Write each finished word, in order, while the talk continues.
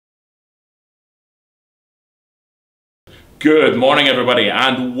Good morning everybody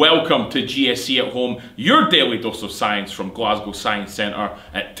and welcome to GSC at Home, your daily dose of science from Glasgow Science Centre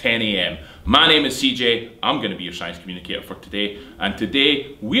at 10 AM. My name is CJ, I'm going to be your science communicator for today, and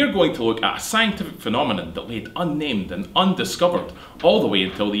today we're going to look at a scientific phenomenon that laid unnamed and undiscovered all the way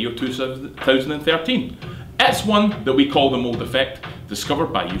until the year 2013. It's one that we call the Mould Effect, discovered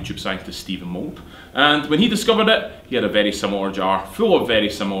by YouTube scientist Stephen Mould. And when he discovered it, he had a very similar jar full of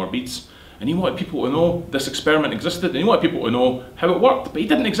very similar beads. And he wanted people to know this experiment existed, and he wanted people to know how it worked, but he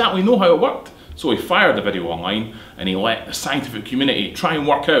didn't exactly know how it worked. So he fired the video online and he let the scientific community try and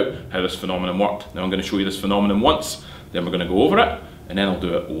work out how this phenomenon worked. Now I'm going to show you this phenomenon once, then we're going to go over it, and then I'll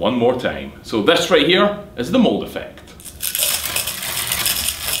do it one more time. So this right here is the Mould Effect.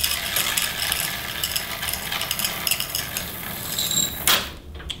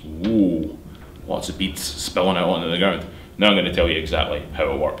 Ooh, lots of beads spilling out onto the ground. Now I'm going to tell you exactly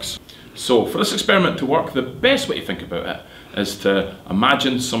how it works. So for this experiment to work, the best way to think about it is to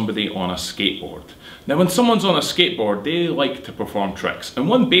imagine somebody on a skateboard. Now when someone's on a skateboard, they like to perform tricks, and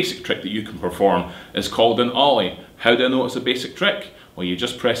one basic trick that you can perform is called an ollie. How do I know it's a basic trick? Well, you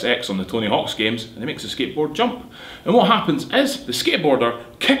just press X on the Tony Hawk's games and it makes the skateboard jump. And what happens is the skateboarder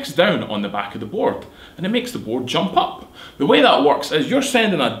kicks down on the back of the board and it makes the board jump up. The way that works is you're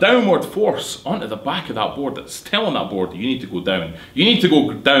sending a downward force onto the back of that board that's telling that board that you need to go down. You need to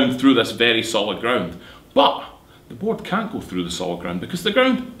go down through this very solid ground. But the board can't go through the solid ground because the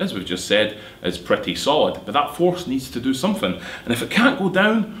ground, as we've just said, is pretty solid. But that force needs to do something. And if it can't go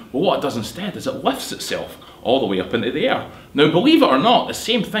down, well, what it does instead is it lifts itself all the way up into the air. Now, believe it or not, the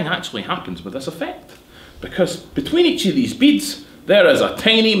same thing actually happens with this effect. Because between each of these beads, there is a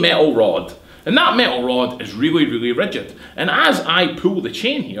tiny metal rod. And that metal rod is really, really rigid. And as I pull the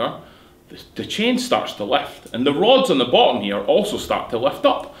chain here, the chain starts to lift. And the rods on the bottom here also start to lift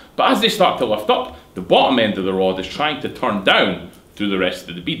up. But as they start to lift up, the bottom end of the rod is trying to turn down through the rest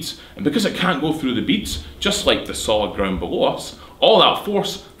of the beads. And because it can't go through the beads, just like the solid ground below us, all that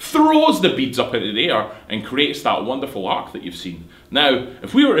force throws the beads up into the air and creates that wonderful arc that you've seen. Now,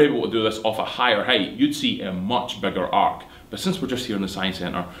 if we were able to do this off a higher height, you'd see a much bigger arc. But since we're just here in the Science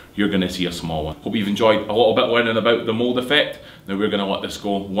Centre, you're going to see a small one. Hope you've enjoyed a little bit learning about the Mould Effect. Now we're going to let this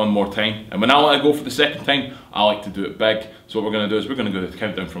go one more time. And when I let it go for the second time, I like to do it big. So what we're going to do is we're going to go to the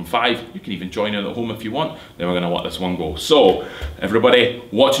countdown from 5. You can even join in at home if you want. Then we're going to let this one go. So, everybody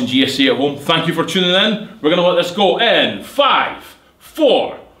watching GSC at home, thank you for tuning in. We're going to let this go in 5,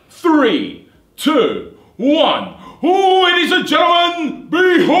 4, 3, 2, 1. Ladies and gentlemen,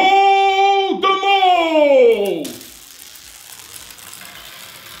 behold the mold!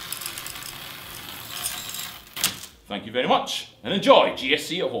 Thank you very much and enjoy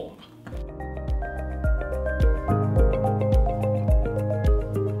GSC at Home.